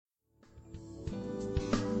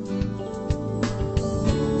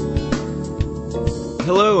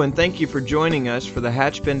Hello, and thank you for joining us for the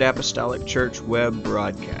Hatchbend Apostolic Church web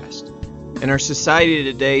broadcast. In our society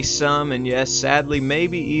today, some, and yes, sadly,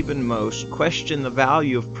 maybe even most, question the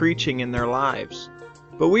value of preaching in their lives.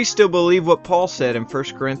 But we still believe what Paul said in 1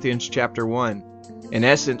 Corinthians chapter 1. In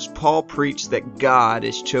essence, Paul preached that God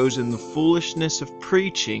has chosen the foolishness of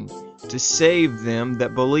preaching to save them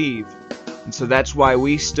that believe. And so that's why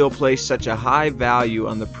we still place such a high value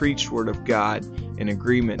on the preached word of God in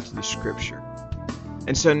agreement to the Scripture.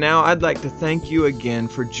 And so now I'd like to thank you again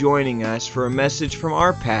for joining us for a message from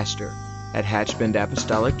our pastor at Hatchbend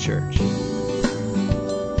Apostolic Church.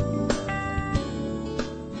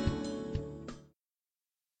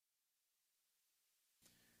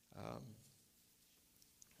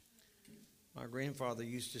 My grandfather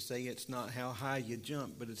used to say it's not how high you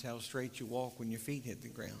jump, but it's how straight you walk when your feet hit the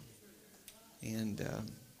ground. And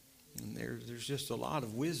there's just a lot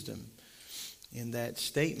of wisdom in that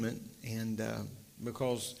statement, and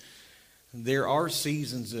because there are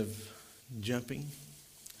seasons of jumping,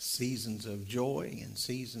 seasons of joy, and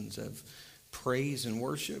seasons of praise and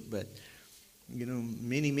worship, but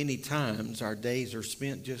many times our days are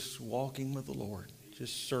spent just walking with the Lord,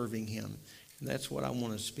 just serving Him. And that's what I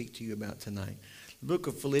want to speak to you about tonight. The book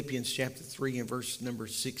of Philippians chapter 3 and verse number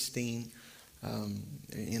 16.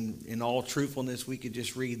 In all truthfulness, we could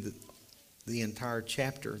just read the entire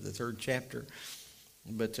chapter, the third chapter.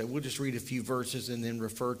 But we'll just read a few verses and then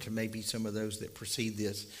refer to maybe some of those that precede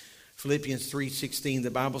this. Philippians 3:16, the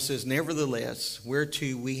Bible says, "Nevertheless,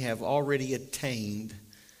 whereto we have already attained,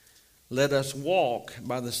 let us walk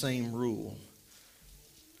by the same rule,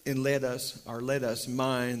 and let us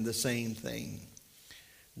mind the same thing.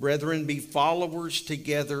 Brethren, be followers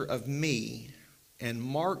together of me, and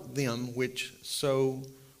mark them which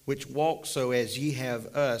walk so as ye have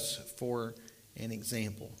us for an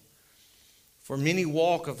example. For many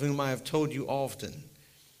walk, of whom I have told you often,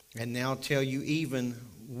 and now tell you even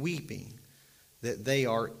weeping, that they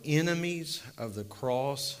are enemies of the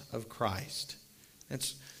cross of Christ."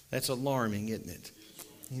 That's alarming, isn't it?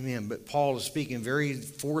 Amen. But Paul is speaking very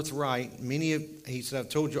forthright. He said, "I've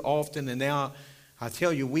told you often, and now I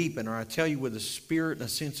tell you weeping," or I tell you with a spirit and a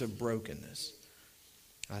sense of brokenness.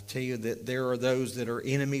 I tell you that there are those that are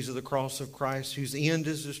enemies of the cross of Christ, whose end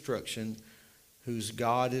is destruction, whose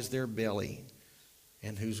God is their belly,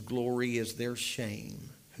 and whose glory is their shame,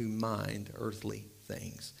 who mind earthly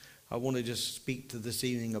things. I want to just speak to this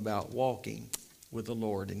evening about walking with the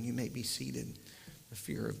Lord, and you may be seated. The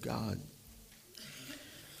fear of God.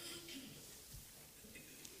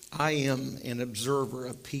 I am an observer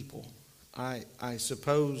of people. I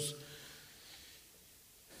suppose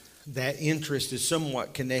that interest is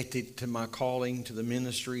somewhat connected to my calling to the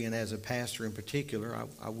ministry, and as a pastor in particular,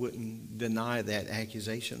 I wouldn't deny that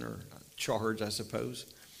accusation or charge, I suppose.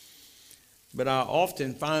 But I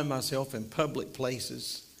often find myself in public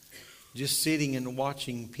places just sitting and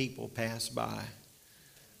watching people pass by,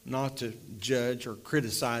 not to judge or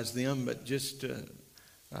criticize them, but just to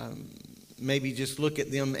maybe just look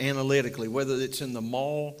at them analytically, whether it's in the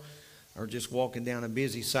mall or just walking down a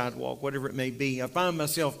busy sidewalk, whatever it may be. I find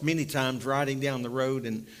myself many times riding down the road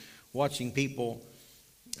and watching people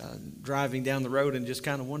driving down the road and just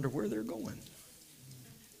kind of wonder where they're going.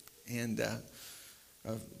 And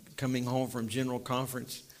coming home from General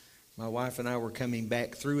Conference, my wife and I were coming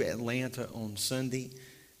back through Atlanta on Sunday,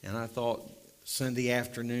 and I thought Sunday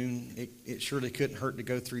afternoon, it surely couldn't hurt to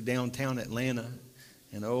go through downtown Atlanta.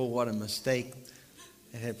 And oh, what a mistake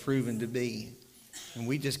it had proven to be. And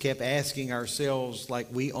we just kept asking ourselves, like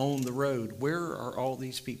we own the road, where are all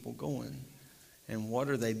these people going? And what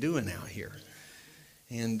are they doing out here?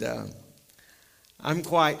 And I'm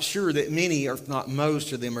quite sure that many, if not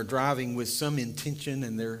most of them, are driving with some intention,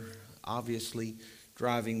 and they're obviously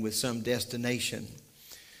driving with some destination.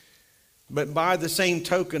 But by the same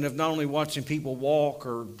token of not only watching people walk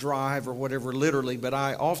or drive or whatever literally, but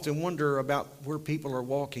I often wonder about where people are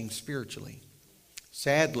walking spiritually.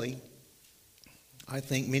 Sadly, I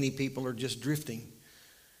think many people are just drifting,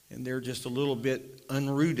 and they're just a little bit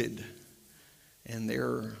unrooted, and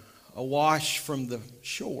they're awash from the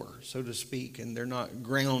shore, so to speak, and they're not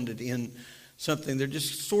grounded in something. They're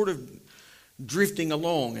just sort of drifting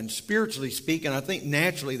along. And spiritually speaking, I think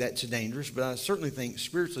naturally that's dangerous, but I certainly think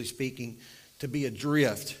spiritually speaking, to be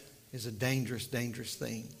adrift is a dangerous, dangerous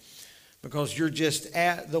thing, because you're just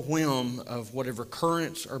at the whim of whatever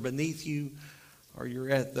currents are beneath you, or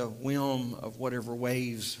you're at the whim of whatever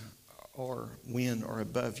waves or wind are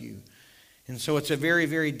above you. And so it's a very,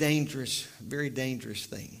 very dangerous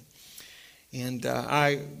thing. And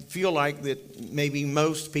I feel like that maybe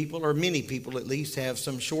most people, or many people at least, have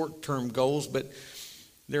some short-term goals, but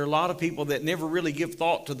there are a lot of people that never really give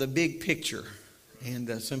thought to the big picture. And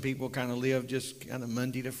some people kind of live just kind of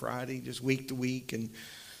Monday to Friday, just week to week, and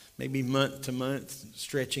maybe month to month,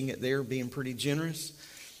 stretching it there, being pretty generous,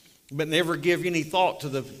 but never give any thought to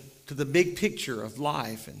the big picture of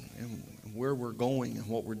life and where we're going and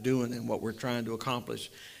what we're doing and what we're trying to accomplish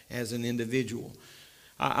as an individual.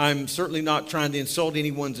 I'm certainly not trying to insult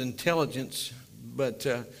anyone's intelligence, but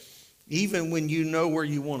even when you know where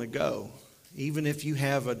you want to go, even if you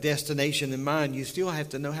have a destination in mind, you still have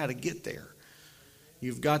to know how to get there.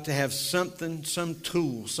 You've got to have something, some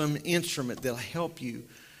tool, some instrument that'll help you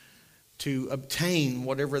to obtain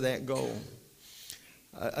whatever that goal.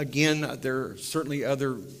 Again, there are certainly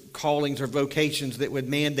other callings or vocations that would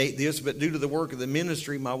mandate this, but due to the work of the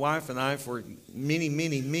ministry, my wife and I, for many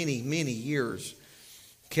years,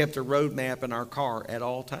 kept a road map in our car at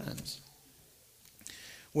all times.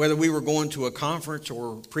 Whether we were going to a conference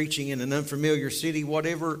or preaching in an unfamiliar city,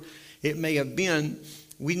 whatever it may have been,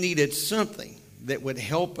 we needed something that would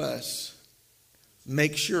help us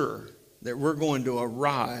make sure that we're going to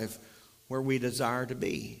arrive where we desire to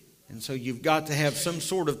be. And so you've got to have some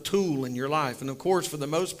sort of tool in your life. And of course, for the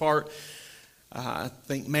most part, I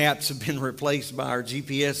think maps have been replaced by our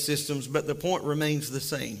GPS systems, but the point remains the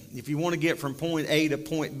same. If you want to get from point A to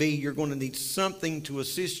point B, you're going to need something to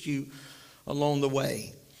assist you along the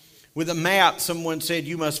way. With a map, someone said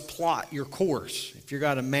you must plot your course. If you've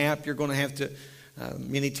got a map, you're going to have to,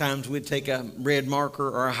 many times we'd take a red marker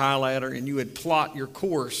or a highlighter and you would plot your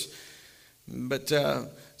course. But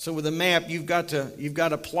so with a map, you've got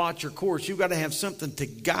to plot your course. You've got to have something to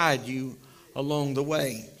guide you along the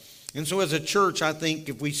way. And so as a church, I think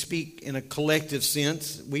if we speak in a collective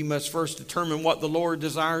sense, we must first determine what the Lord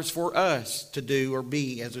desires for us to do or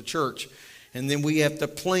be as a church. And then we have to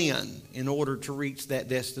plan in order to reach that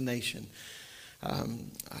destination.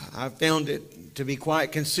 I've found it to be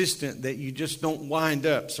quite consistent that you just don't wind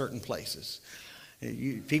up certain places.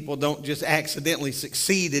 People don't just accidentally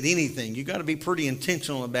succeed at anything. You've got to be pretty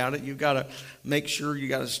intentional about it. You've got to make sure you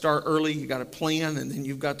got to start early. You've got to plan, and then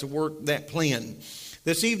you've got to work that plan.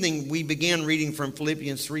 This evening, we began reading from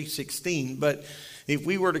Philippians 3:16, but if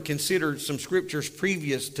we were to consider some scriptures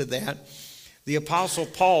previous to that, the Apostle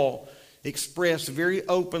Paul expressed very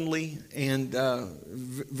openly and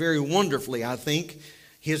very wonderfully, I think,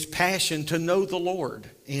 his passion to know the Lord.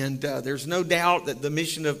 And there's no doubt that the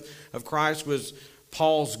mission of Christ was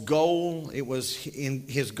Paul's goal. It was in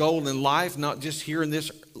his goal in life, not just here on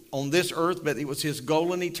this earth, but it was his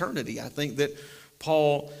goal in eternity. I think that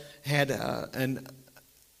Paul had an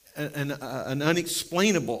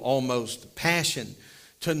unexplainable almost passion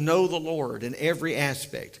to know the Lord in every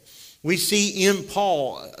aspect. We see in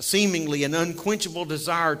Paul seemingly an unquenchable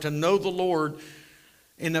desire to know the Lord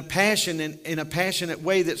in a passionate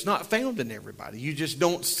way that's not found in everybody. You just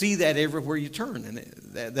don't see that everywhere you turn.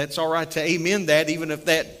 And that's all right to amen that, even if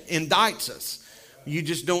that indicts us. You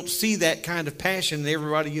just don't see that kind of passion in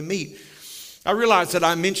everybody you meet. I realize that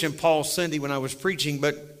I mentioned Paul Sunday when I was preaching,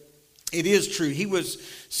 but it is true. He was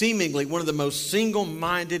seemingly one of the most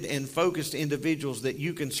single-minded and focused individuals that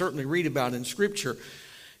you can certainly read about in Scripture.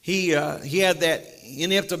 He had that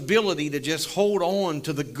inept ability to just hold on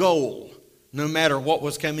to the goal no matter what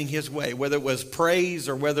was coming his way, whether it was praise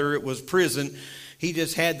or whether it was prison. He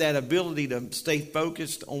just had that ability to stay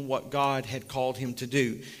focused on what God had called him to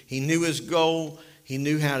do. He knew his goal. He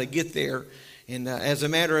knew how to get there. And as a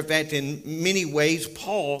matter of fact, in many ways,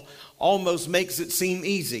 Paul almost makes it seem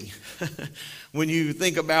easy. When you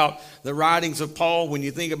think about the writings of Paul, when you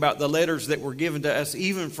think about the letters that were given to us,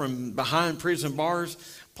 even from behind prison bars,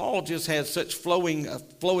 Paul just has such flowing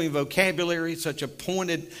vocabulary, such a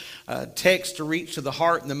pointed text to reach to the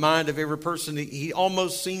heart and the mind of every person. He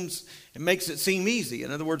almost it makes it seem easy.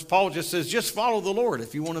 In other words, Paul just says, just follow the Lord.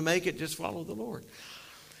 If you want to make it, just follow the Lord.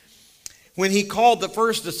 When he called the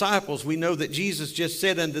first disciples, we know that Jesus just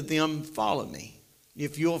said unto them, follow me.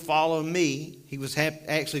 If you'll follow me, he was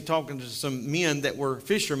actually talking to some men that were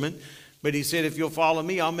fishermen, but he said, if you'll follow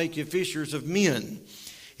me, I'll make you fishers of men.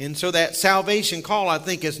 And so that salvation call, I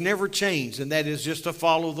think, has never changed, and that is just to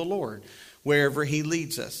follow the Lord wherever he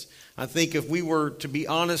leads us. I think if we were to be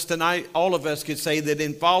honest tonight, all of us could say that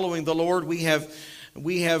in following the Lord, we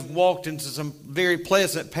have walked into some very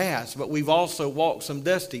pleasant paths, but we've also walked some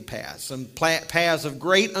dusty paths, some paths of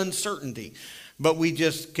great uncertainty. But we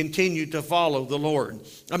just continue to follow the Lord.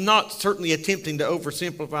 I'm not certainly attempting to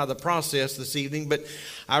oversimplify the process this evening, but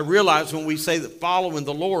I realize when we say that following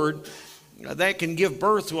the Lord, that can give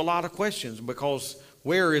birth to a lot of questions, because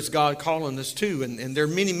where is God calling us to? And there are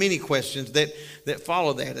many questions that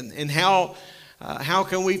follow that. And how How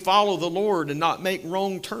can we follow the Lord and not make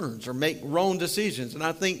wrong turns or make wrong decisions? And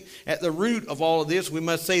I think at the root of all of this, we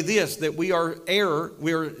must say this, that we are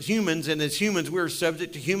humans, and as humans, we are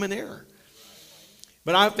subject to human error.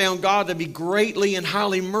 But I found God to be greatly and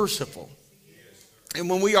highly merciful. And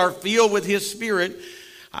when we are filled with His Spirit,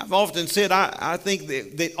 I've often said I think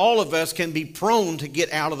that all of us can be prone to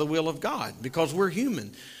get out of the will of God because we're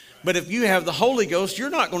human. But if you have the Holy Ghost,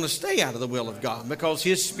 you're not going to stay out of the will of God because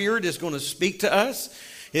His Spirit is going to speak to us.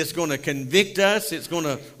 It's going to convict us. It's going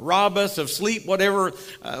to rob us of sleep, whatever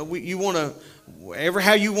you want to,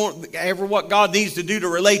 ever what God needs to do to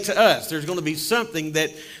relate to us. There's going to be something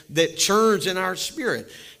that churns in our spirit.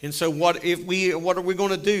 And so what are we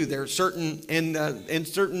going to do? There are certain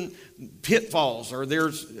certain pitfalls, or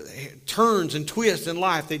there's turns and twists in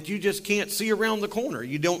life that you just can't see around the corner.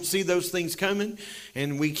 You don't see those things coming,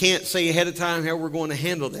 and we can't say ahead of time how we're going to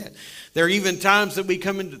handle that. There are even times that we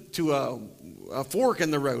come into a fork in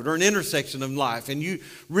the road or an intersection of life, and you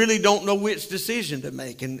really don't know which decision to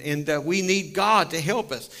make, and we need God to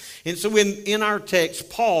help us. And so in our text,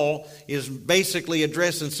 Paul is basically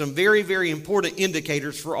addressing some very, very important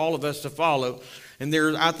indicators for all of us to follow. And there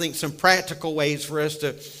are, I think, some practical ways for us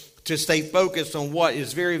to stay focused on what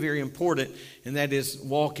is very, very important, and that is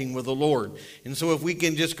walking with the Lord. And so if we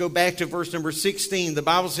can just go back to verse number 16, the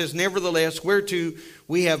Bible says, "Nevertheless, whereto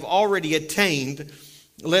we have already attained,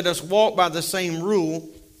 let us walk by the same rule,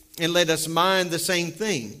 and let us mind the same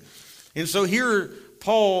thing." And so here,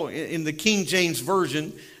 Paul, in the King James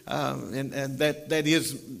Version, and that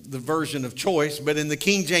is the version of choice, but in the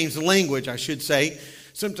King James language, I should say,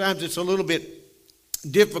 sometimes it's a little bit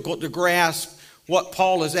difficult to grasp what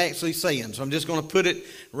Paul is actually saying. So I'm just going to put it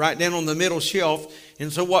right down on the middle shelf.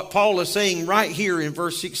 And so what Paul is saying right here in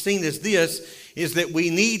verse 16 is that we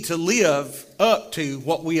need to live up to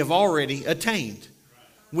what we have already attained.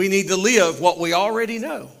 We need to live what we already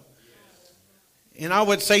know. And I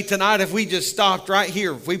would say tonight, if we just stopped right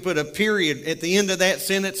here, if we put a period at the end of that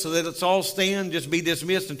sentence so that it's all stand, just be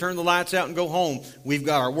dismissed and turn the lights out and go home, we've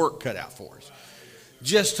got our work cut out for us.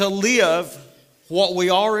 Just to live what we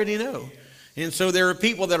already know. And so there are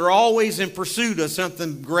people that are always in pursuit of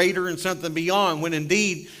something greater and something beyond, when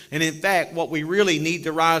indeed, and in fact, what we really need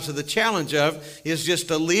to rise to the challenge of is just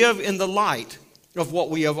to live in the light of what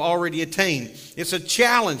we have already attained. It's a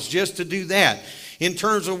challenge just to do that. In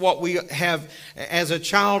terms of what we have as a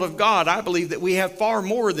child of God, I believe that we have far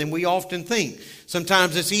more than we often think.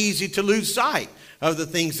 Sometimes it's easy to lose sight of the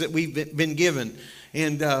things that we've been given.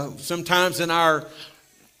 And sometimes in our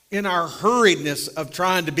hurriedness of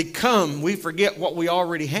trying to become, we forget what we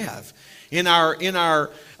already have. In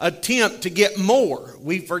our attempt to get more,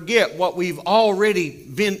 we forget what we've already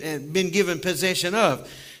been given possession of.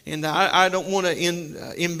 And I don't want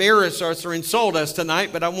to embarrass us or insult us tonight,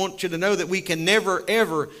 but I want you to know that we can never,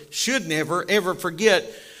 ever, should never, ever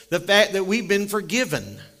forget the fact that we've been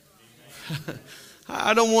forgiven.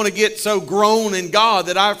 I don't want to get so grown in God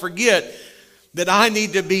that I forget that I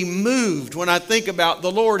need to be moved when I think about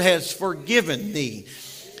the Lord has forgiven me.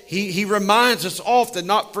 He reminds us often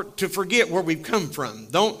not to forget where we've come from.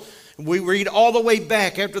 We read all the way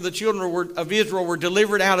back after the children of Israel were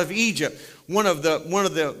delivered out of Egypt. One of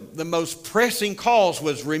the most pressing calls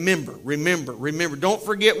was remember. Don't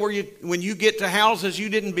forget when you get to houses you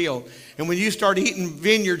didn't build, and when you start eating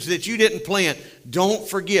vineyards that you didn't plant. Don't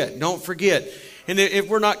forget. And if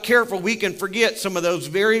we're not careful, we can forget some of those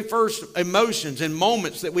very first emotions and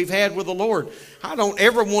moments that we've had with the Lord. I don't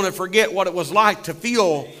ever want to forget what it was like to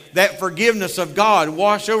feel that forgiveness of God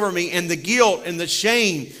wash over me, and the guilt and the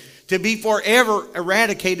shame to be forever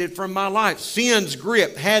eradicated from my life. Sin's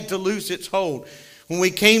grip had to loose its hold. When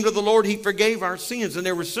we came to the Lord, He forgave our sins. And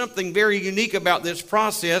there was something very unique about this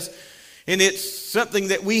process. And it's something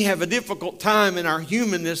that we have a difficult time in our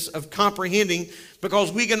humanness of comprehending, because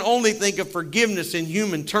we can only think of forgiveness in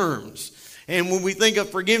human terms. And when we think of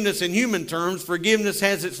forgiveness in human terms, forgiveness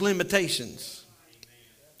has its limitations.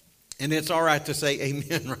 And it's all right to say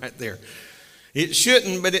amen right there. It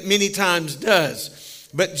shouldn't, but it many times does.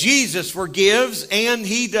 But Jesus forgives, and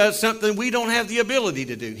He does something we don't have the ability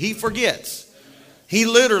to do. He forgets. He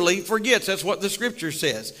literally forgets. That's what the Scripture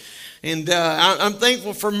says. And I'm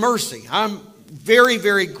thankful for mercy. I'm very,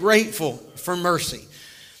 very grateful for mercy.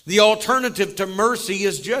 The alternative to mercy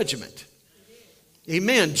is judgment.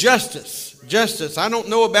 Amen. Justice. I don't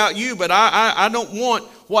know about you, but I don't want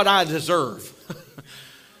what I deserve.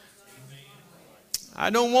 I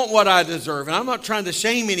don't want what I deserve. And I'm not trying to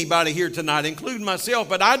shame anybody here tonight, including myself,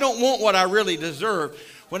 but I don't want what I really deserve.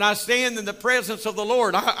 When I stand in the presence of the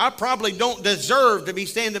Lord, I probably don't deserve to be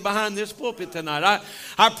standing behind this pulpit tonight.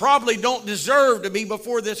 I probably don't deserve to be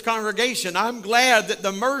before this congregation. I'm glad that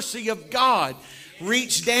the mercy of God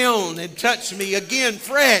reached down and touched me again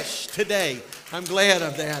fresh today. I'm glad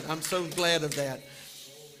of that. I'm so glad of that.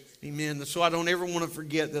 Amen. So I don't ever want to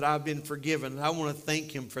forget that I've been forgiven. I want to thank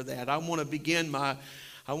Him for that. I want to begin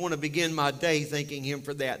my day thanking Him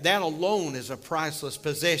for that. That alone is a priceless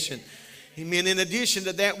possession. Amen. In addition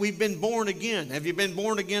to that, we've been born again. Have you been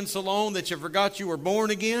born again so long that you forgot you were born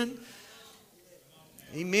again?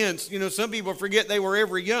 Amen. You know, some people forget they were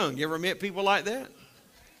ever young. You ever met people like that?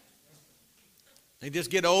 They just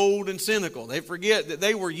get old and cynical. They forget that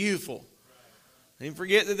they were youthful. They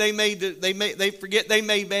forget that they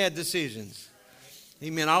made bad decisions.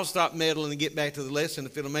 Amen. I'll stop meddling and get back to the lesson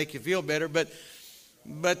if it'll make you feel better. But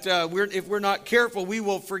if we're not careful, we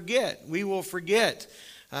will forget. We will forget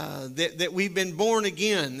that we've been born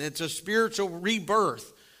again. It's a spiritual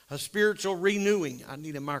rebirth, a spiritual renewing. I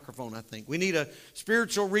need a microphone, I think. We need a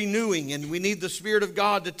spiritual renewing, and we need the Spirit of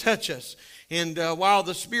God to touch us. And while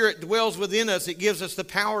the Spirit dwells within us, it gives us the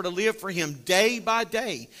power to live for Him day by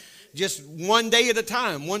day. Just one day at a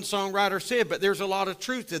time, one songwriter said, but there's a lot of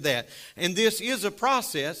truth to that. And this is a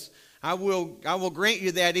process. I will grant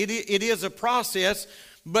you that. It is a process,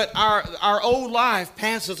 but our old life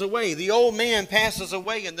passes away. The old man passes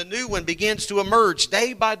away, and the new one begins to emerge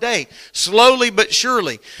day by day, slowly but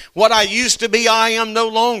surely. What I used to be, I am no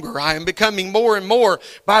longer. I am becoming more and more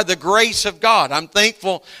by the grace of God. I'm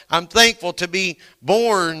thankful to be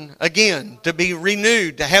born again, to be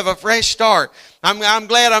renewed, to have a fresh start. I'm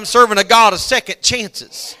glad I'm serving a God of second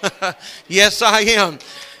chances. Yes, I am.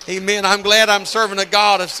 Amen. I'm glad I'm serving a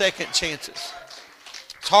God of second chances.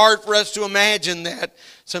 It's hard for us to imagine that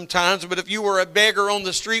sometimes, but if you were a beggar on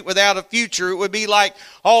the street without a future, it would be like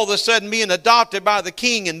all of a sudden being adopted by the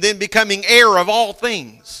King and then becoming heir of all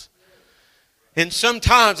things. And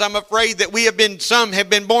sometimes I'm afraid that some have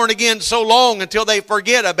been born again so long until they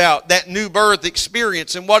forget about that new birth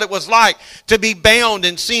experience and what it was like to be bound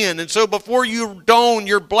in sin. And so before you don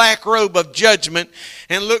your black robe of judgment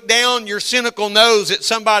and look down your cynical nose at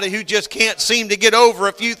somebody who just can't seem to get over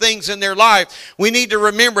a few things in their life, we need to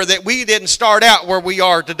remember that we didn't start out where we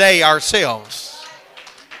are today ourselves.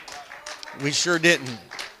 We sure didn't.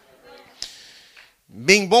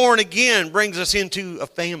 Being born again brings us into a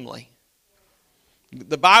family.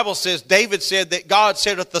 The Bible says, David said that God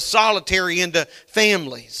setteth the solitary into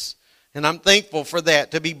families. And I'm thankful for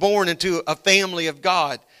that, to be born into a family of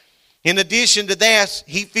God. In addition to that,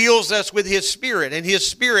 He fills us with His Spirit, and His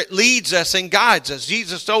Spirit leads us and guides us.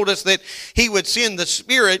 Jesus told us that He would send the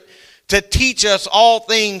Spirit to teach us all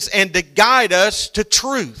things and to guide us to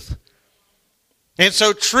truth. And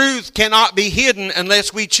so truth cannot be hidden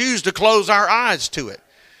unless we choose to close our eyes to it.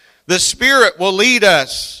 The Spirit will lead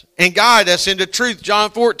us and guide us into truth.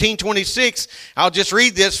 John 14:26, I'll just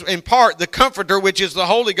read this in part. The Comforter, which is the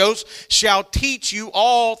Holy Ghost, shall teach you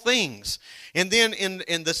all things. And then in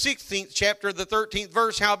the 16th chapter, the 13th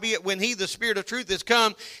verse, howbeit when He, the Spirit of truth, is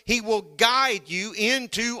come, He will guide you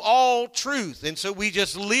into all truth. And so we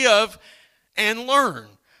just live and learn.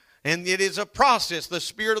 And it is a process. The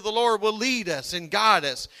Spirit of the Lord will lead us and guide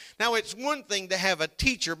us. Now, it's one thing to have a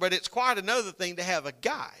teacher, but it's quite another thing to have a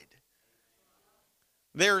guide.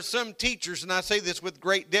 There are some teachers, and I say this with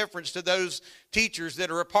great deference to those teachers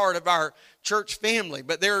that are a part of our church family,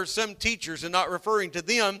 but there are some teachers, and not referring to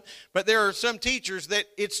them, but there are some teachers that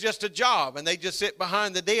it's just a job, and they just sit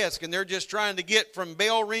behind the desk, and they're just trying to get from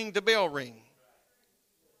bell ring to bell ring.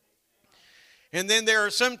 And then there are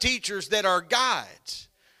some teachers that are guides.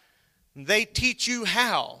 They teach you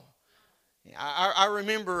how. I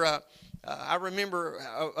remember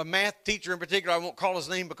a math teacher in particular. I won't call his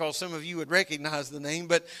name because some of you would recognize the name,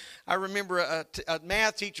 but I remember a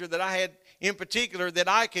math teacher that I had in particular that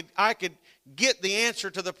I could get the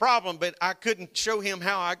answer to the problem, but I couldn't show him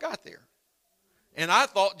how I got there. And I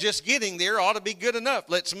thought just getting there ought to be good enough.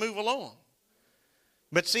 Let's move along.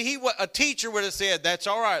 But see, a teacher would have said, that's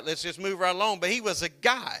all right, let's just move right along. But he was a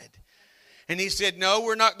guide. And he said, no,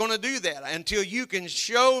 we're not going to do that until you can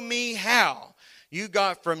show me how. You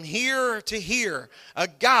got from here to here, a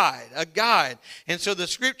guide. And so the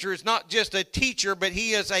Scripture is not just a teacher, but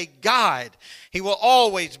He is a guide. He will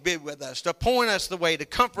always be with us to point us the way, to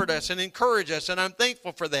comfort us and encourage us. And I'm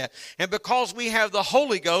thankful for that. And because we have the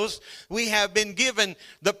Holy Ghost, we have been given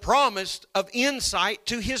the promise of insight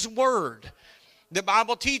to His Word. The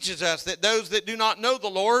Bible teaches us that those that do not know the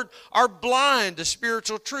Lord are blind to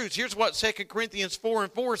spiritual truths. Here's what 2 Corinthians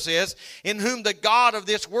 4:4 says, in whom the God of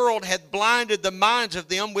this world hath blinded the minds of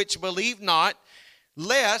them which believe not,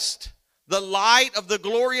 lest the light of the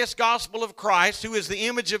glorious gospel of Christ, who is the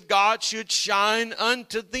image of God, should shine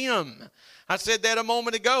unto them. I said that a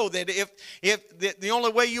moment ago, that if the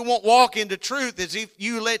only way you won't walk into truth is if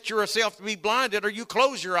you let yourself be blinded or you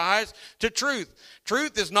close your eyes to truth.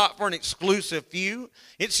 Truth is not for an exclusive few.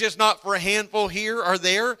 It's just not for a handful here or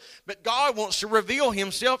there. But God wants to reveal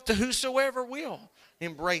himself to whosoever will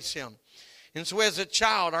embrace him. And so as a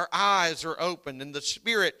child, our eyes are opened, and the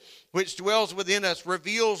Spirit which dwells within us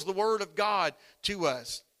reveals the Word of God to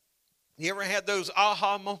us. You ever had those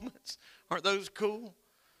aha moments? Aren't those cool?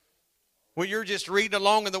 Where you're just reading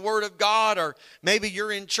along in the Word of God, or maybe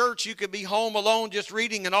you're in church, you could be home alone just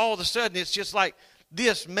reading, and all of a sudden it's just like,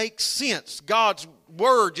 this makes sense. God's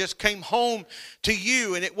Word just came home to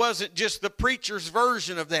you, and it wasn't just the preacher's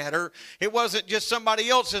version of that, or it wasn't just somebody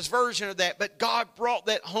else's version of that, but God brought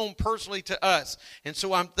that home personally to us. And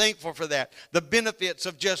so I'm thankful for that. The benefits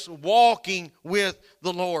of just walking with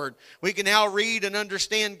the Lord. We can now read and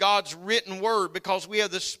understand God's written Word because we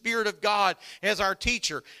have the Spirit of God as our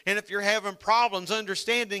teacher. And if you're having problems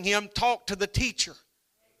understanding Him, talk to the teacher.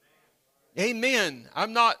 Amen.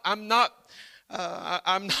 I'm not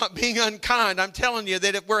being unkind. I'm telling you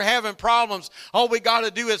that if we're having problems, all we got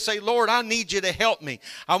to do is say, Lord, I need you to help me.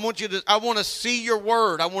 I want to see your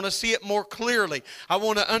Word. I want to see it more clearly. I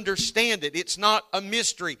want to understand it. It's not a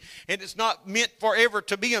mystery, and it's not meant forever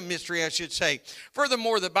to be a mystery, I should say.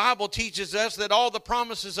 Furthermore, the Bible teaches us that all the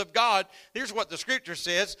promises of God, here's what the Scripture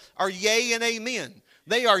says, are yea and amen.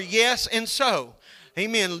 They are yes and so.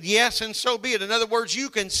 Amen. Yes, and so be it. In other words, you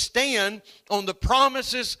can stand on the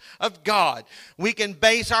promises of God. We can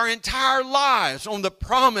base our entire lives on the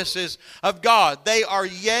promises of God. They are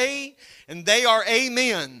yea and they are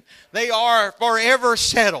amen. They are forever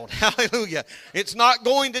settled. Hallelujah. It's not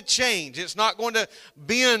going to change. It's not going to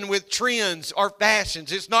bend with trends or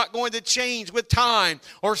fashions. It's not going to change with time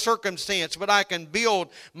or circumstance. But I can build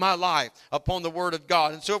my life upon the Word of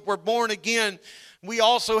God. And so if we're born again, we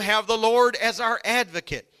also have the Lord as our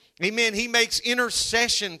advocate. Amen. He makes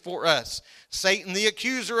intercession for us. Satan, the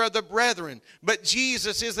accuser of the brethren. But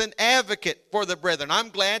Jesus is an advocate for the brethren. I'm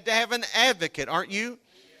glad to have an advocate, aren't you?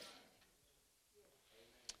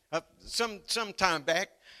 Some time back,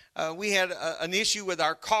 we had an issue with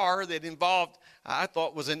our car that involved, I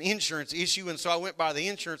thought was an insurance issue. And so I went by the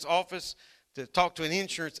insurance office to talk to an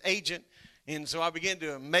insurance agent. And so I began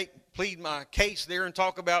to plead my case there and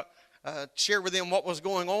share with them what was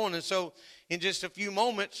going on. And so in just a few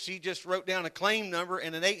moments, she just wrote down a claim number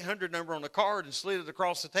and an 800 number on the card and slid it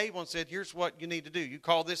across the table and said, here's what you need to do. You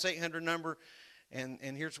call this 800 number, and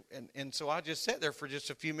so I just sat there for just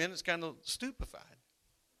a few minutes kind of stupefied.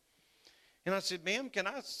 And I said, ma'am, can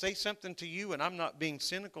I say something to you? And I'm not being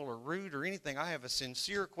cynical or rude or anything. I have a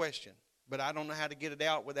sincere question, but I don't know how to get it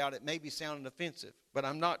out without it maybe sounding offensive. But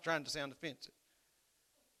I'm not trying to sound offensive.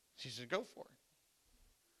 She said, go for it.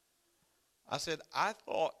 I said, I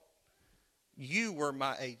thought you were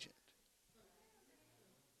my agent.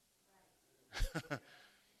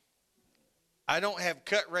 I don't have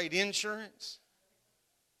cut rate insurance.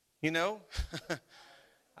 You know,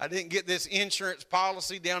 I didn't get this insurance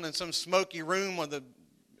policy down in some smoky room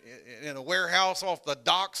in a warehouse off the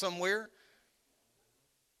dock somewhere.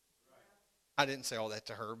 I didn't say all that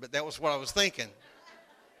to her, but that was what I was thinking.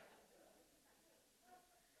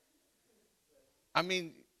 I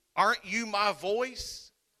mean, aren't you my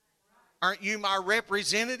voice? Aren't you my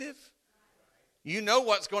representative? You know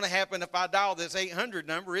what's going to happen if I dial this 800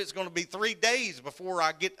 number. It's going to be 3 days before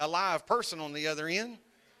I get a live person on the other end.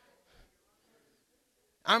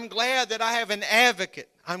 I'm glad that I have an advocate.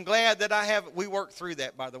 I'm glad that we worked through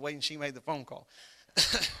that, by the way, and she made the phone call.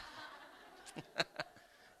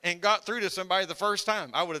 And got through to somebody the first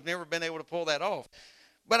time. I would have never been able to pull that off.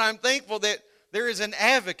 But I'm thankful that there is an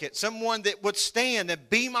advocate, someone that would stand and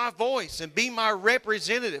be my voice and be my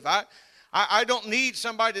representative. I don't need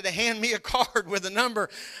somebody to hand me a card with a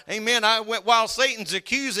number. Amen. While Satan's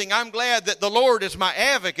accusing, I'm glad that the Lord is my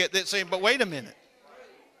advocate that's saying, but wait a minute.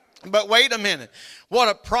 What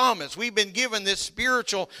a promise. We've been given this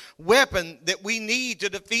spiritual weapon that we need to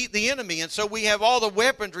defeat the enemy. And so we have all the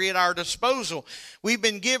weaponry at our disposal. We've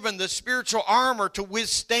been given the spiritual armor to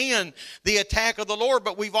withstand the attack of the Lord,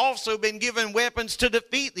 but we've also been given weapons to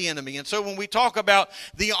defeat the enemy. And so when we talk about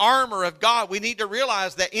the armor of God, we need to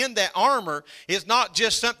realize that in that armor is not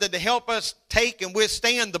just something to help us take and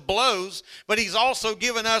withstand the blows, but He's also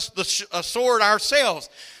given us a sword ourselves.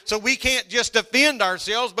 So we can't just defend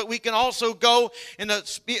ourselves, but we can also go in a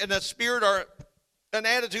spirit or an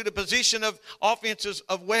attitude, a position of offenses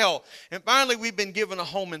of well. And finally, we've been given a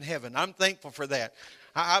home in heaven. I'm thankful for that.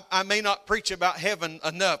 I may not preach about heaven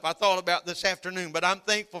enough. I thought about this afternoon, but I'm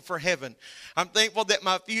thankful for heaven. I'm thankful that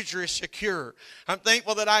my future is secure. I'm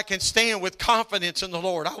thankful that I can stand with confidence in the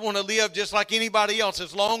Lord. I want to live just like anybody else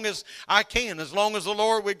as long as I can, as long as the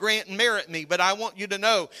Lord would grant and merit me. But I want you to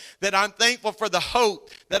know that I'm thankful for the hope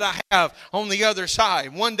that I have on the other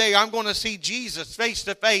side. One day I'm going to see Jesus face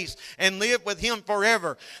to face and live with Him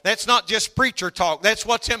forever. That's not just preacher talk. That's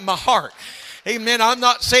what's in my heart. Amen. I'm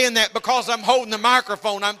not saying that because I'm holding the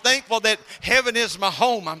microphone. I'm thankful that heaven is my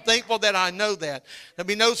home. I'm thankful that I know that. There'll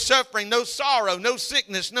be no suffering, no sorrow, no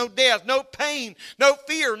sickness, no death, no pain, no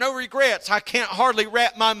fear, no regrets. I can't hardly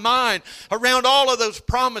wrap my mind around all of those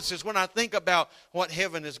promises when I think about what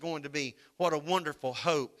heaven is going to be. What a wonderful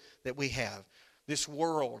hope that we have. This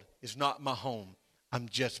world is not my home. I'm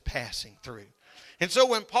just passing through. And so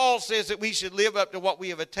when Paul says that we should live up to what we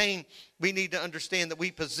have attained, we need to understand that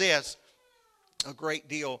we possess a great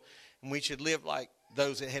deal, and we should live like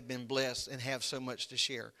those that have been blessed and have so much to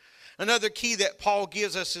share. Another key that Paul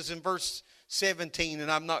gives us is in verse 17, and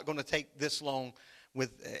I'm not going to take this long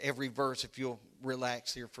with every verse if you'll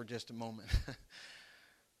relax here for just a moment.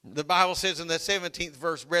 The Bible says in the 17th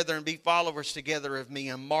verse, "Brethren, be followers together of me,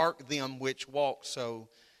 and mark them which walk so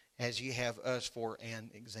as ye have us for an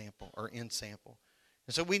example," or ensample.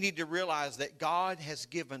 And so we need to realize that God has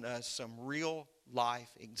given us some real life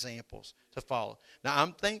examples to follow. Now,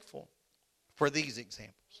 I'm thankful for these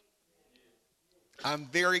examples. I'm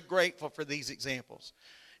very grateful for these examples.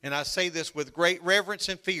 And I say this with great reverence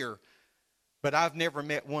and fear, but I've never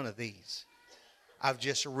met one of these. I've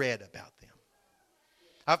just read about them.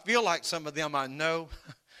 I feel like some of them I know,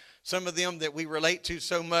 some of them that we relate to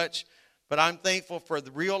so much, but I'm thankful for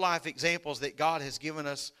the real life examples that God has given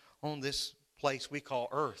us on this place we call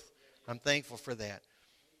earth. I'm thankful for that.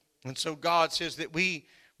 And so God says that we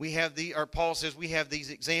have Paul says we have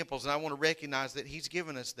these examples, and I want to recognize that He's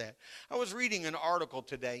given us that. I was reading an article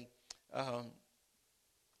today,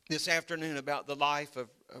 this afternoon, about the life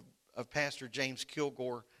of Pastor James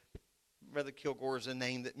Kilgore. Brother Kilgore is a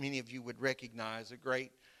name that many of you would recognize, a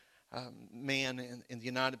great man in the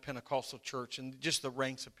United Pentecostal Church and just the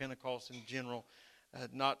ranks of Pentecost in general.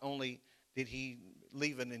 Not only did he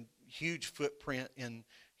leave a huge footprint in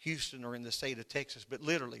Houston or in the state of Texas, but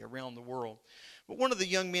literally around the world. But one of the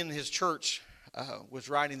young men in his church was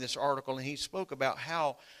writing this article, and he spoke about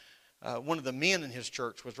how one of the men in his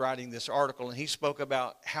church was writing this article, and he spoke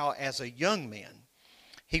about how as a young man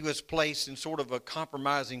he was placed in sort of a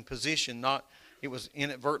compromising position. It was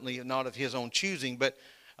inadvertently not of his own choosing, but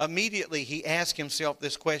immediately he asked himself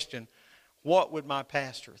this question: what would my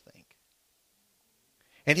pastor think?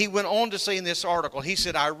 And he went on to say in this article, he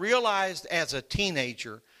said, "I realized as a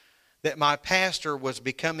teenager that my pastor was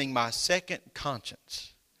becoming my second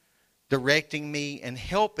conscience, directing me and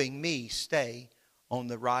helping me stay on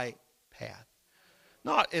the right path."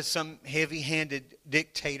 Not as some heavy-handed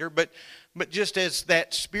dictator, but just as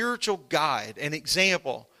that spiritual guide, an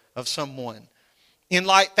example of someone. In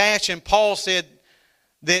like fashion, Paul said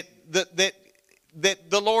that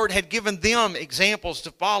the Lord had given them examples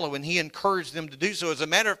to follow, and he encouraged them to do so. As a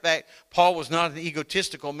matter of fact, Paul was not an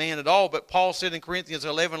egotistical man at all, but Paul said in Corinthians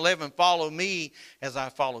 11:11, "Follow me as I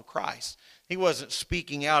follow Christ." He wasn't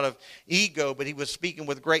speaking out of ego, but he was speaking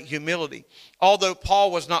with great humility. Although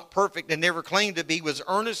Paul was not perfect and never claimed to be, he was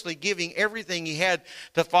earnestly giving everything he had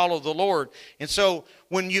to follow the Lord. And so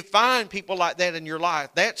when you find people like that in your life,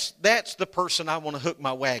 that's the person I want to hook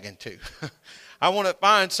my wagon to. I want to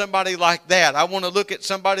find somebody like that. I want to look at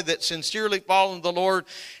somebody that's sincerely following the Lord,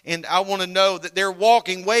 and I want to know that they're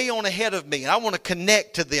walking way on ahead of me. And I want to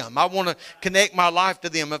connect to them. I want to connect my life to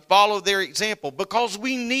them and follow their example, because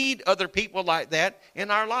we need other people like that in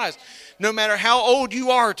our lives. No matter how old you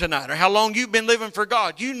are tonight or how long you've been living for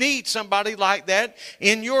God, you need somebody like that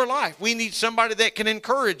in your life. We need somebody that can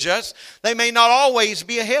encourage us. They may not always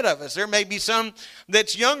be ahead of us. There may be some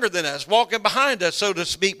that's younger than us, walking behind us, so to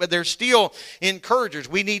speak, but they're still encouragers.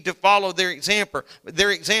 We need to follow their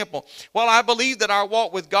example. While I believe that our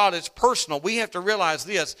walk with God is personal, we have to realize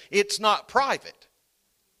this: it's not private.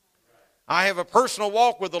 I have a personal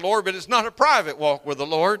walk with the Lord, but it's not a private walk with the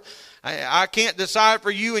Lord. I can't decide for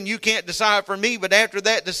you and you can't decide for me, but after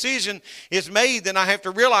that decision is made, then I have to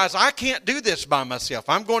realize I can't do this by myself.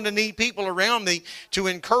 I'm going to need people around me to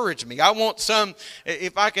encourage me. I want some,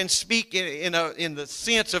 if I can speak in the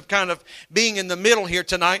sense of kind of being in the middle here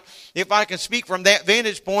tonight, if I can speak from that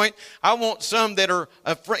vantage point, I want some that are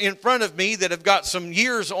in front of me that have got some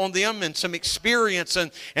years on them and some experience,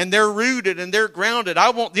 and they're rooted and they're grounded. I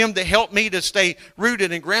want them to help me to stay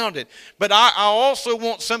rooted and grounded. But I also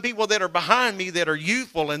want some people that are behind me that are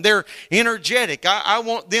youthful and they're energetic. I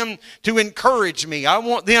want them to encourage me. I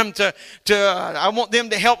want them to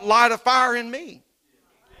help light a fire in me.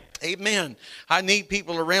 Amen. I need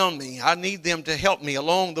people around me. I need them to help me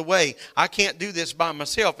along the way. I can't do this by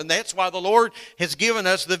myself. And that's why the Lord has given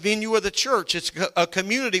us the venue of the church. It's a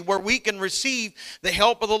community where we can receive the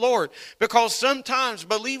help of the Lord. Because sometimes,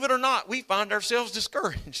 believe it or not, we find ourselves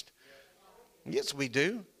discouraged. Yes, we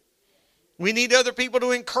do. We need other people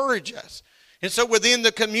to encourage us. And so within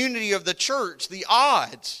the community of the church, the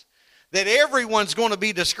odds that everyone's going to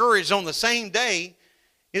be discouraged on the same day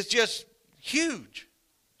is just huge.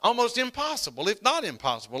 Almost impossible, if not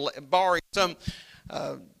impossible, barring some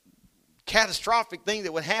catastrophic thing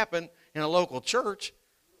that would happen in a local church.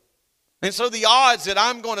 And so the odds that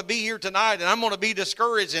I'm going to be here tonight and I'm going to be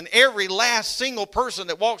discouraged and every last single person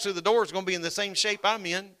that walks through the door is going to be in the same shape I'm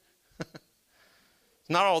in, it's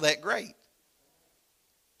not all that great.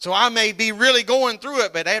 So I may be really going through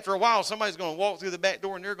it, but after a while somebody's going to walk through the back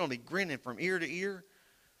door and they're going to be grinning from ear to ear.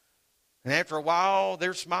 And after a while,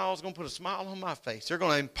 their smile is going to put a smile on my face. They're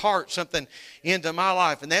going to impart something into my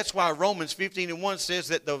life. And that's why Romans 15:1 says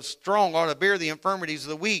that the strong ought to bear the infirmities of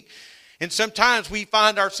the weak. And sometimes we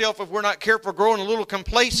find ourselves, if we're not careful, growing a little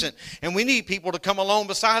complacent. And we need people to come along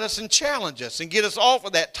beside us and challenge us and get us off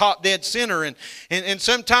of that top dead center. And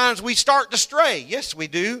sometimes we start to stray. Yes, we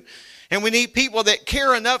do. And we need people that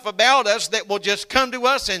care enough about us that will just come to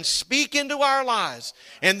us and speak into our lives.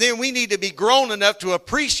 And then we need to be grown enough to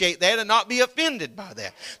appreciate that and not be offended by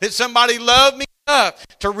that. That somebody loved me enough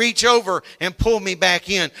to reach over and pull me back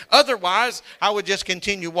in. Otherwise, I would just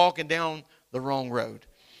continue walking down the wrong road.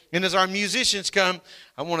 And as our musicians come,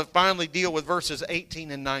 I want to finally deal with verses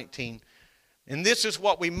 18 and 19. And this is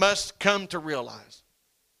what we must come to realize.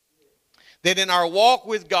 That in our walk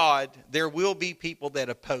with God, there will be people that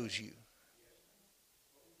oppose you.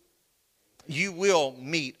 You will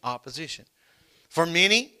meet opposition. For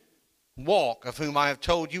many walk, of whom I have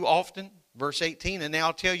told you often, verse 18, and now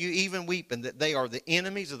I tell you even weeping, that they are the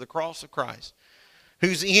enemies of the cross of Christ,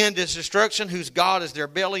 whose end is destruction, whose God is their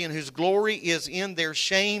belly, and whose glory is in their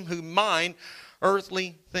shame, who mind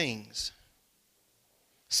earthly things.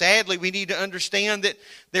 Sadly, we need to understand that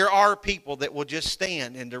there are people that will just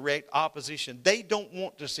stand in direct opposition. They don't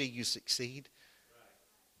want to see you succeed.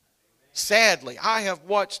 Sadly, I have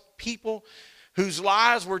watched people whose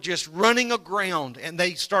lives were just running aground and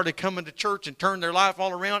they started coming to church and turned their life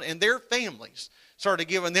all around, and their families started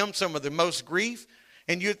giving them some of the most grief.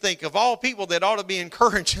 And you'd think of all people that ought to be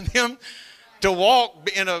encouraging them to walk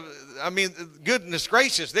in goodness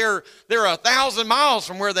gracious, they're 1,000 miles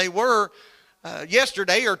from where they were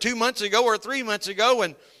yesterday or 2 months ago or 3 months ago,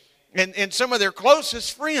 and some of their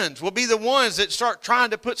closest friends will be the ones that start trying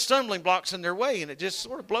to put stumbling blocks in their way, and it just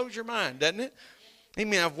sort of blows your mind, doesn't it?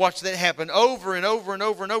 Amen. I've watched that happen over and over and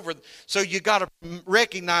over and over. So you got to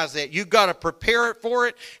recognize that. You've got to prepare for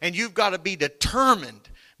it, and you've got to be determined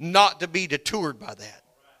not to be detoured by that.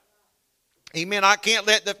 Amen. I can't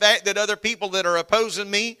let the fact that other people that are opposing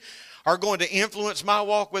me are going to influence my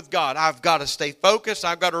walk with God. I've got to stay focused.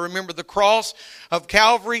 I've got to remember the cross of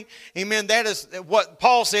Calvary. Amen. That is what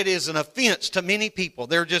Paul said is an offense to many people.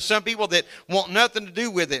 There are just some people that want nothing to do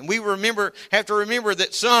with it. And we have to remember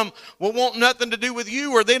that some will want nothing to do with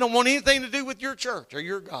you, or they don't want anything to do with your church or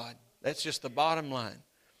your God. That's just the bottom line.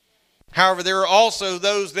 However, there are also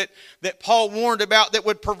those that Paul warned about that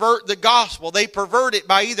would pervert the gospel. They pervert it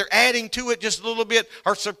by either adding to it just a little bit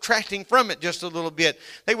or subtracting from it just a little bit.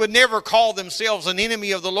 They would never call themselves an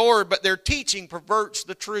enemy of the Lord, but their teaching perverts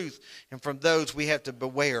the truth. And from those we have to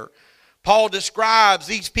beware. Paul describes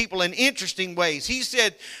these people in interesting ways. He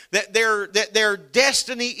said that their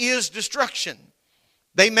destiny is destruction.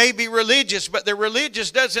 They may be religious, but their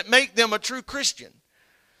religious doesn't make them a true Christian.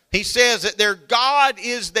 He says that their God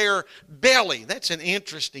is their belly. That's an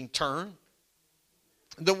interesting term.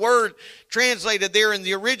 The word translated there in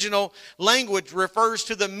the original language refers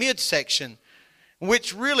to the midsection,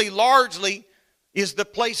 which really largely is the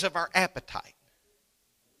place of our appetite.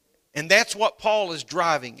 And that's what Paul is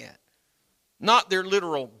driving at. Not their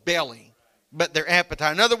literal belly, but their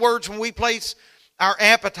appetite. In other words, when we place our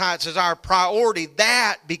appetites as our priority,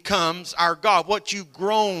 that becomes our God. What you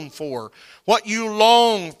groan for, what you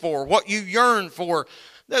long for, what you yearn for.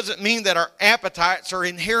 Doesn't mean that our appetites are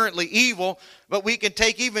inherently evil, but we can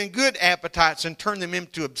take even good appetites and turn them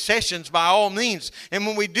into obsessions by all means. And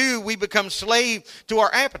when we do, we become slave to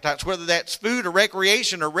our appetites, whether that's food or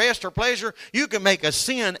recreation or rest or pleasure. You can make a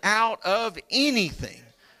sin out of anything.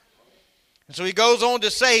 And so he goes on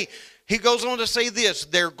to say this,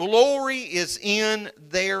 their glory is in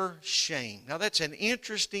their shame. Now that's an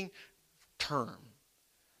interesting term.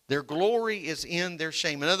 Their glory is in their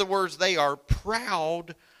shame. In other words, they are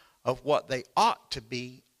proud of what they ought to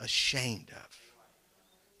be ashamed of.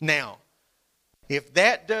 Now, if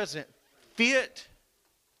that doesn't fit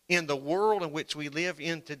in the world in which we live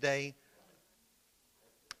in today,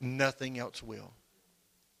 nothing else will.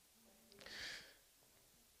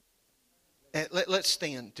 And let's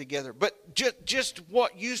stand together. But just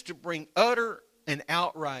what used to bring utter and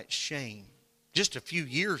outright shame just a few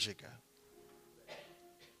years ago,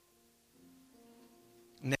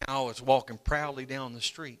 now is walking proudly down the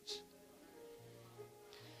streets.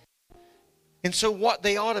 And so what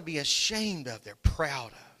they ought to be ashamed of, they're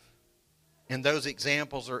proud of. And those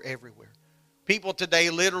examples are everywhere. People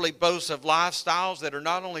today literally boast of lifestyles that are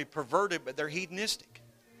not only perverted, but they're hedonistic.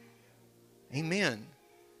 Amen.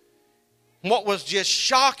 What was just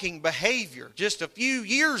shocking behavior just a few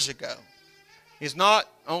years ago is not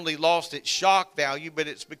only lost its shock value, but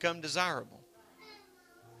it's become desirable.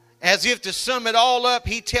 As if to sum it all up,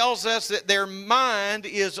 he tells us that their mind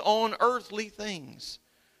is on earthly things.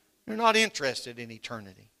 They're not interested in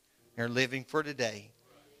eternity. They're living for today.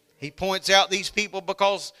 He points out these people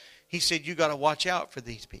because he said, you got to watch out for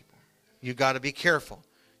these people. You got to be careful.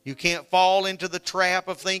 You can't fall into the trap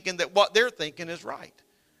of thinking that what they're thinking is right.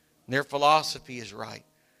 Their philosophy is right.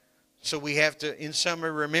 So we have to, in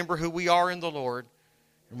summary, remember who we are in the Lord.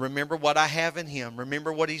 And remember what I have in Him.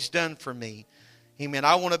 Remember what He's done for me. Amen.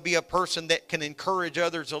 I want to be a person that can encourage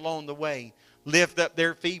others along the way. Lift up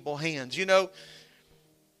their feeble hands. You know,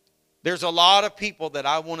 there's a lot of people that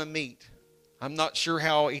I want to meet. I'm not sure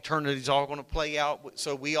how eternity's all going to play out.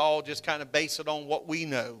 So we all just kind of base it on what we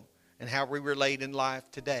know and how we relate in life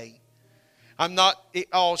today. I'm not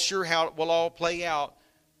all sure how it will all play out.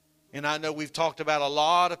 And I know we've talked about a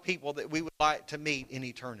lot of people that we would like to meet in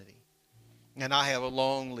eternity. And I have a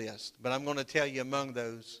long list. But I'm going to tell you among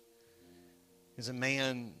those is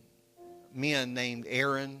men named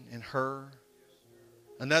Aaron and Hur.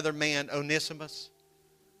 Another man, Onesimus.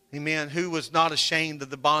 Amen. Who was not ashamed of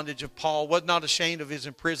the bondage of Paul. Was not ashamed of his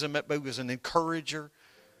imprisonment, but was an encourager.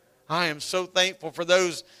 I am so thankful for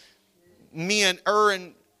those men,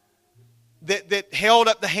 Aaron, that held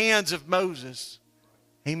up the hands of Moses.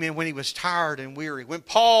 Amen. When he was tired and weary. When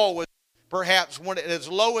Paul was perhaps at his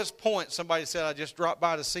lowest point, somebody said, I just dropped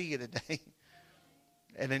by to see you today.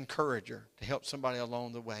 An encourager to help somebody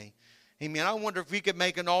along the way. Amen. I wonder if we could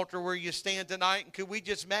make an altar where you stand tonight, and could we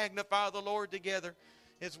just magnify the Lord together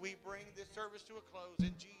as we bring this service to a close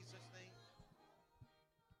in Jesus' name.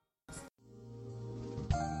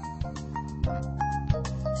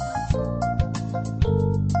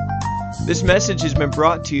 This message has been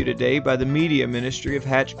brought to you today by the media ministry of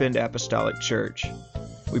Hatchbend Apostolic Church.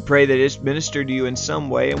 We pray that it's ministered to you in some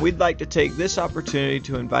way, and we'd like to take this opportunity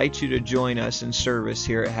to invite you to join us in service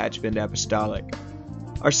here at Hatchbend Apostolic.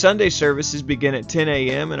 Our Sunday services begin at 10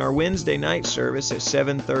 a.m. and our Wednesday night service at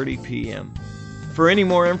 7:30 p.m. For any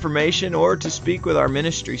more information or to speak with our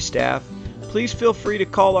ministry staff, please feel free to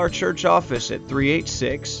call our church office at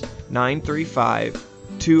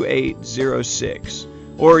 386-935-2806,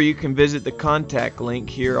 or you can visit the contact link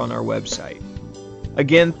here on our website.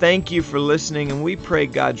 Again, thank you for listening, and we pray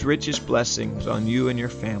God's richest blessings on you and your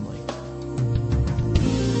family.